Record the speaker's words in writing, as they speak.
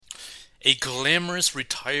A glamorous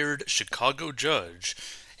retired Chicago judge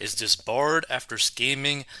is disbarred after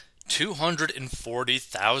scamming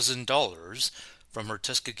 $240,000 from her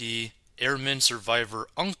Tuskegee Airman survivor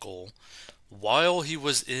uncle while he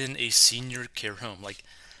was in a senior care home. Like,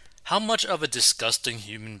 how much of a disgusting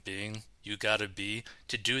human being you gotta be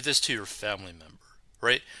to do this to your family member,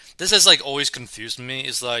 right? This has like always confused me.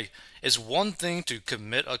 Is like, it's one thing to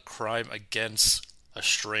commit a crime against a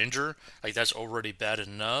stranger, like that's already bad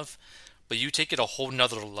enough, but you take it a whole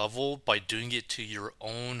nother level by doing it to your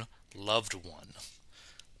own loved one.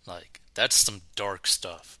 Like, that's some dark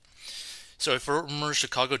stuff. So, a former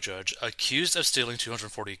Chicago judge accused of stealing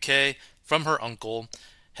 240K from her uncle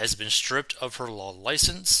has been stripped of her law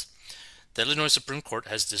license. The Illinois Supreme Court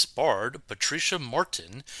has disbarred Patricia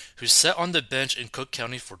Martin, who sat on the bench in Cook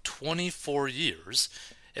County for 24 years,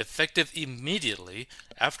 effective immediately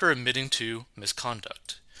after admitting to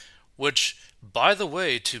misconduct. Which, by the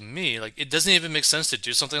way, to me, like, it doesn't even make sense to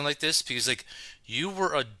do something like this because, like, you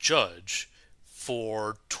were a judge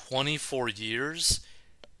for 24 years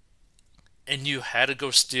and you had to go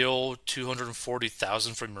steal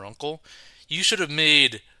 240,000 from your uncle. You should have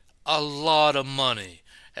made a lot of money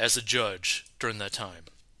as a judge during that time.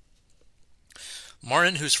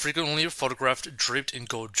 Martin, who's frequently photographed draped in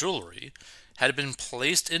gold jewelry, had been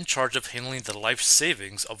placed in charge of handling the life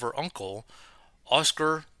savings of her uncle,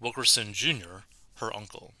 Oscar Wilkerson Jr., her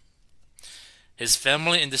uncle. His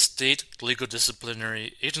family and the state legal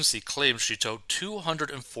disciplinary agency claimed she took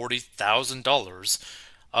 $240,000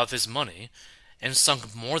 of his money and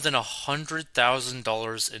sunk more than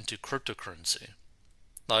 $100,000 into cryptocurrency.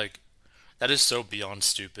 Like, that is so beyond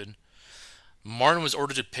stupid. Martin was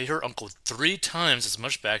ordered to pay her uncle 3 times as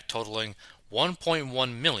much back, totaling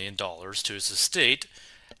 $1.1 million to his estate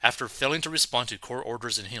after failing to respond to court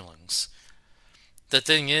orders and healings. The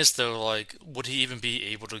thing is, though, like, would he even be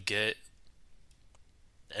able to get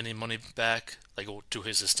any money back, like, to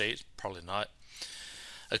his estate? Probably not.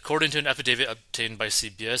 According to an affidavit obtained by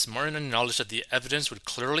CBS, Martin acknowledged that the evidence would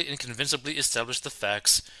clearly and convincingly establish the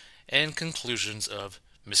facts and conclusions of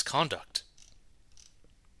misconduct.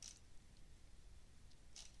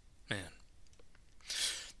 Man.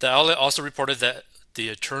 The outlet also reported that the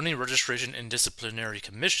Attorney Registration and Disciplinary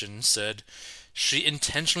Commission said she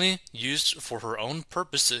intentionally used for her own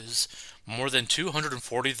purposes more than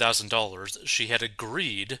 $240,000 she had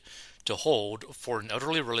agreed to hold for an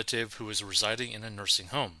elderly relative who was residing in a nursing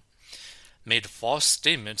home, made false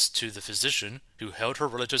statements to the physician who held her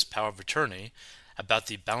relative's power of attorney about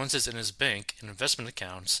the balances in his bank and investment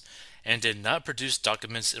accounts, and did not produce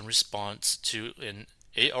documents in response to an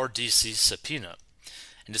ARDC subpoena.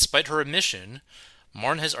 And despite her admission,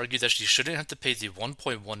 Martin has argued that she shouldn't have to pay the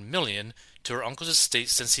 $1.1 million to her uncle's estate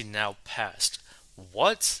since he now passed.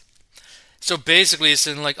 What? So basically, it's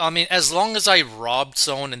in like, I mean, as long as I robbed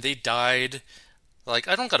someone and they died, like,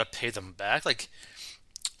 I don't gotta pay them back. Like,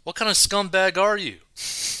 what kind of scumbag are you?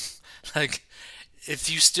 Like, if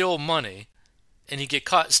you steal money and you get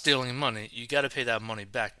caught stealing money, you gotta pay that money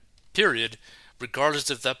back, period, regardless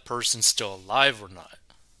if that person's still alive or not.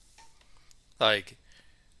 Like,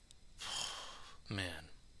 man.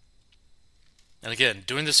 And again,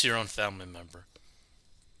 doing this to your own family member.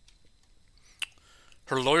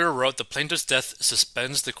 Her lawyer wrote the plaintiff's death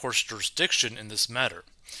suspends the court's jurisdiction in this matter.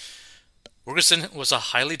 Wilkerson was a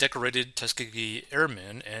highly decorated Tuskegee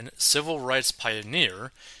Airman and civil rights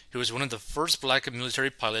pioneer who was one of the first black military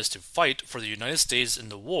pilots to fight for the United States in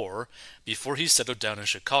the war before he settled down in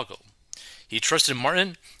Chicago. He trusted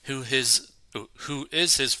Martin, who is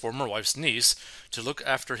his former wife's niece, to look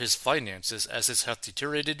after his finances as his health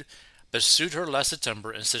deteriorated, but sued her last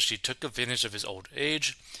September and said she took advantage of his old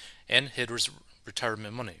age and hid his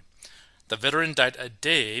retirement money. The veteran died a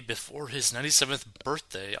day before his 97th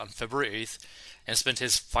birthday on February 8th and spent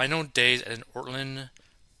his final days at an Orland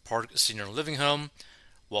Park senior living home,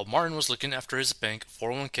 while Martin was looking after his bank,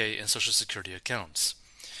 401k, and Social Security accounts.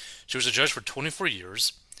 She was a judge for 24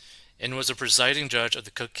 years and was a presiding judge of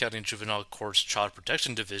the Cook County Juvenile Court's Child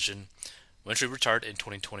Protection Division when she retired in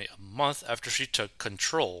 2020, a month after she took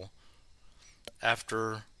control of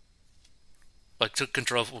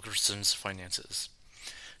Wilkerson's finances.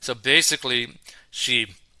 So basically,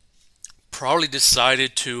 she probably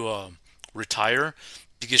decided to retire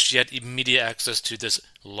because she had immediate access to this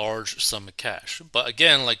large sum of cash. But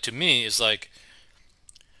again, like, to me, it's like,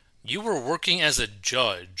 you were working as a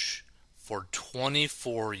judge for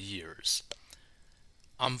 24 years.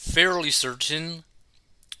 I'm fairly certain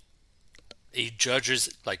a judge's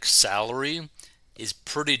like salary is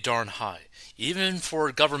pretty darn high, even for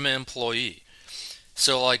a government employee.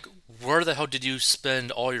 So, like, where the hell did you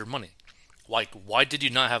spend all your money? Like, why did you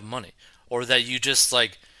not have money? or that you just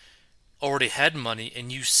like already had money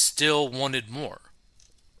and you still wanted more.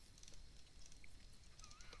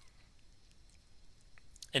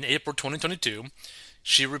 In April 2022,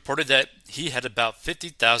 she reported that he had about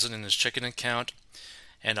 50,000 in his checking account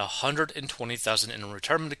and 120,000 in a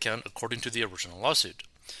retirement account according to the original lawsuit.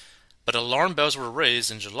 But alarm bells were raised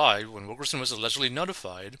in July when Wilkerson was allegedly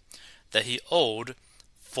notified that he owed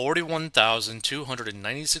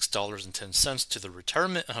 $41,296.10 to the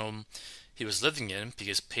retirement home he was living in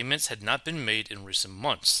because payments had not been made in recent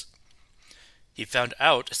months. He found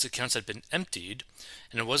out his accounts had been emptied,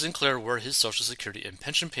 and it wasn't clear where his Social Security and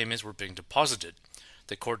pension payments were being deposited,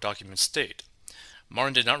 the court documents state.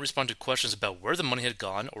 Martin did not respond to questions about where the money had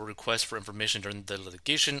gone or requests for information during the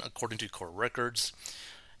litigation, according to court records.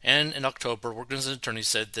 And in October, Wilkerson's attorney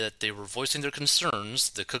said that they were voicing their concerns,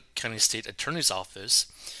 the Cook County State Attorney's Office,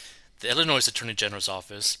 the Illinois Attorney General's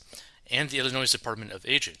Office, and the Illinois Department of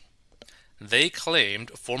Aging. They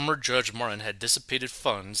claimed former Judge Martin had dissipated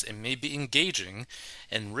funds and may be engaging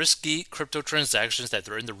in risky crypto transactions that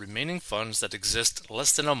are in the remaining funds that exist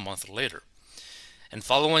less than a month later. And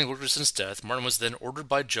following Wilkerson's death, Martin was then ordered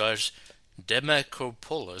by Judge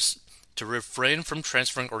Demacopoulos to refrain from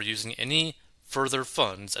transferring or using any further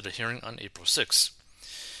funds at a hearing on April 6.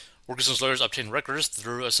 Wilkerson's lawyers obtained records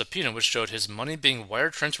through a subpoena which showed his money being wire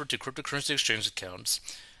transferred to cryptocurrency exchange accounts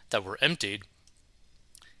that were emptied,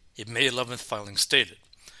 a May 11th filing stated.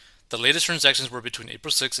 The latest transactions were between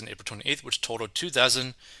April 6th and April 28th, which totaled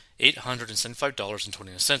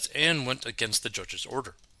 $2,875.20 and went against the judge's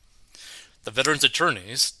order. The veteran's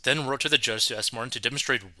attorneys then wrote to the judge to ask Martin to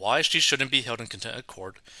demonstrate why she shouldn't be held in contempt of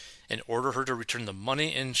court and order her to return the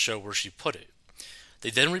money and show where she put it. They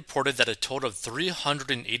then reported that a total of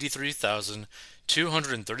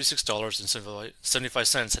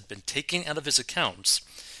 $383,236.75 had been taken out of his accounts,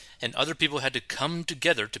 and other people had to come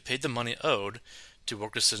together to pay the money owed to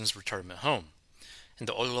Wilkerson's retirement home. And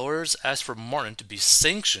the lawyers asked for Martin to be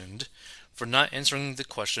sanctioned for not answering the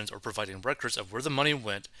questions or providing records of where the money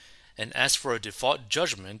went, and asked for a default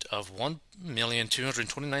judgment of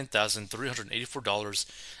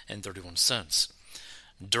 $1,229,384.31.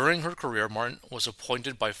 During her career, Martin was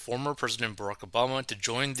appointed by former President Barack Obama to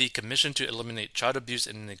join the Commission to Eliminate Child Abuse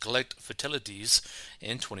and Neglect Fatalities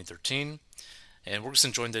in 2013. And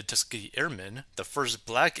Wilkerson joined the Tuskegee Airmen, the first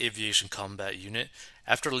black aviation combat unit,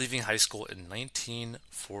 after leaving high school in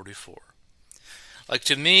 1944. Like,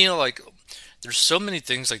 to me, like, there's so many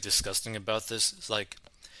things, like, disgusting about this. It's like,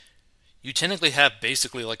 you technically have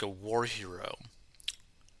basically, like, a war hero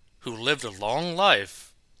who lived a long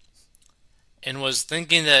life and was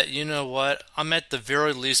thinking that, you know what, I'm at the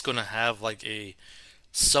very least going to have, like, a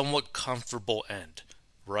somewhat comfortable end,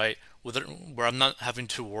 right? Where I'm not having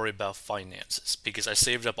to worry about finances because I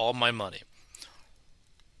saved up all my money,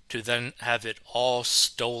 to then have it all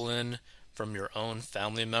stolen from your own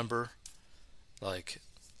family member. Like,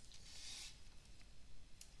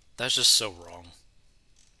 that's just so wrong.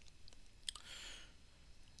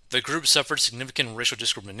 The group suffered significant racial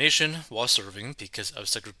discrimination while serving because of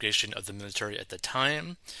segregation of the military at the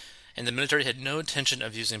time, and the military had no intention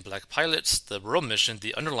of using black pilots. The real mission,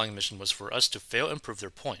 the underlying mission, was for us to fail and prove their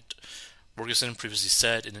point, Wilkerson previously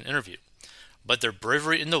said in an interview. But their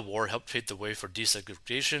bravery in the war helped pave the way for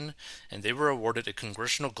desegregation, and they were awarded a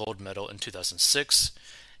Congressional Gold Medal in 2006,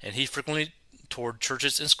 and he frequently toured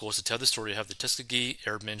churches and schools to tell the story of how the Tuskegee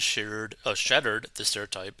Airmen shattered the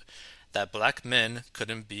stereotype that black men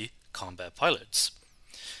couldn't be combat pilots.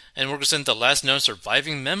 And Wilkerson, the last known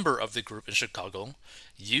surviving member of the group in Chicago,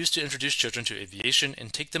 used to introduce children to aviation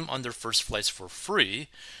and take them on their first flights for free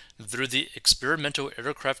through the Experimental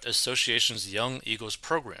Aircraft Association's Young Eagles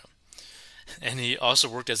program. And he also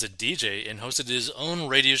worked as a DJ and hosted his own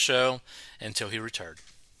radio show until he retired.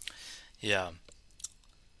 Yeah.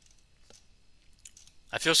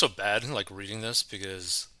 I feel so bad, like, reading this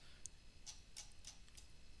because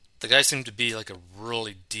the guy seemed to be like a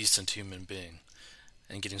really decent human being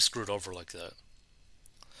and getting screwed over like that.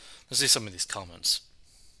 Let's see some of these comments.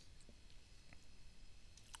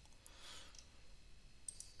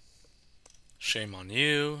 Shame on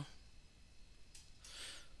you.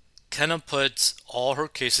 Kenna puts all her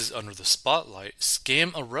cases under the spotlight.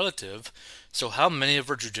 Scam a relative. So how many of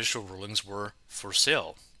her judicial rulings were for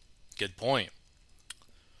sale? Good point.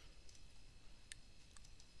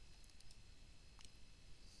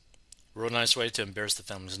 Real nice way to embarrass the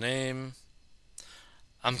family's name.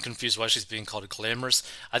 I'm confused why she's being called glamorous.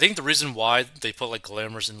 I think the reason why they put like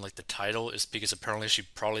glamorous in like the title is because apparently she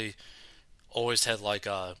probably always had like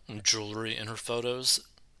jewelry in her photos.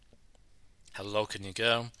 Hello, can you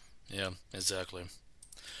go? Yeah, exactly.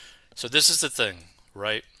 So this is the thing,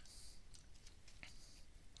 right?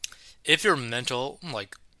 if your mental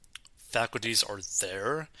like faculties are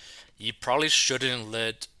there, you probably shouldn't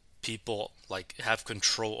let people like have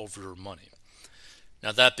control over your money.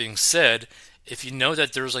 Now that being said, if you know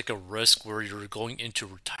that there's like a risk where you're going into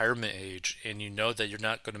retirement age and you know that you're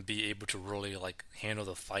not going to be able to really like handle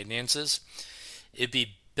the finances, it'd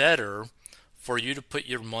be better for you to put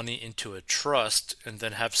your money into a trust and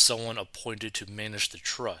then have someone appointed to manage the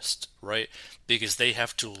trust, right? Because they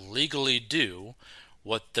have to legally do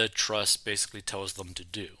what the trust basically tells them to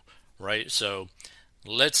do, right? So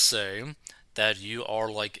let's say that you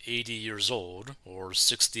are like 80 years old or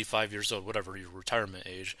 65 years old, whatever your retirement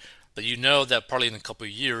age, but you know that probably in a couple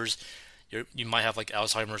of years you might have like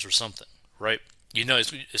Alzheimer's or something, right? You know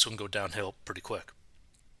it's going to go downhill pretty quick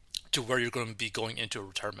to where you're going to be going into a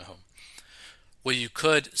retirement home. What you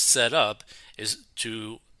could set up is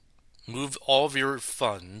to move all of your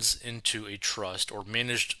funds into a trust or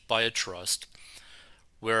managed by a trust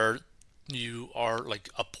where you are like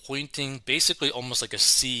appointing basically almost like a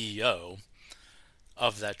CEO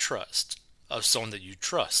of that trust, of someone that you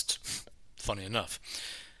trust, funny enough.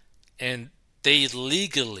 And they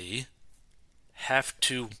legally have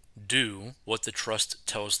to do what the trust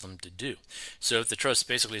tells them to do. So if the trust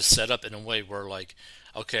basically is set up in a way where like,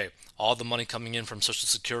 okay, all the money coming in from Social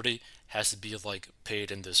Security has to be like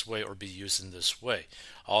paid in this way or be used in this way.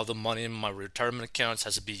 All the money in my retirement accounts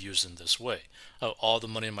has to be used in this way. Oh, all the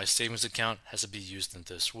money in my savings account has to be used in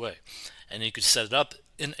this way. And you could set it up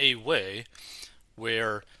in a way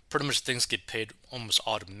where pretty much things get paid almost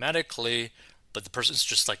automatically, but the person's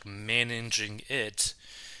just like managing it,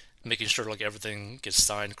 making sure like everything gets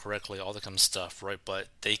signed correctly, all that kind of stuff, right? But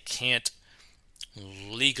they can't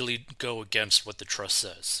legally go against what the trust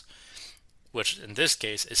says. Which in this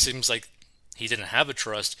case, it seems like he didn't have a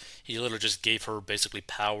trust. He literally just gave her basically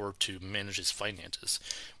power to manage his finances,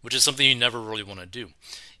 which is something you never really want to do.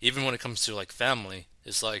 Even when it comes to like family,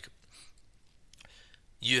 it's like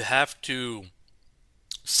you have to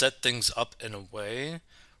set things up in a way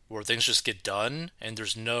where things just get done and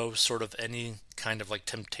there's no sort of any kind of like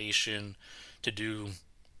temptation to do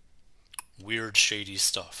weird shady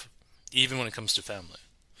stuff even when it comes to family,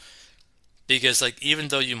 because like even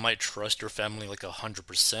though you might trust your family like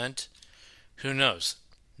 100%, who knows,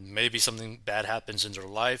 maybe something bad happens in their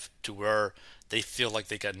life to where they feel like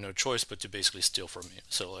they got no choice but to basically steal from you.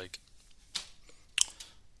 So like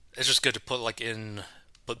it's just good to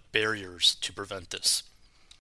put barriers to prevent this.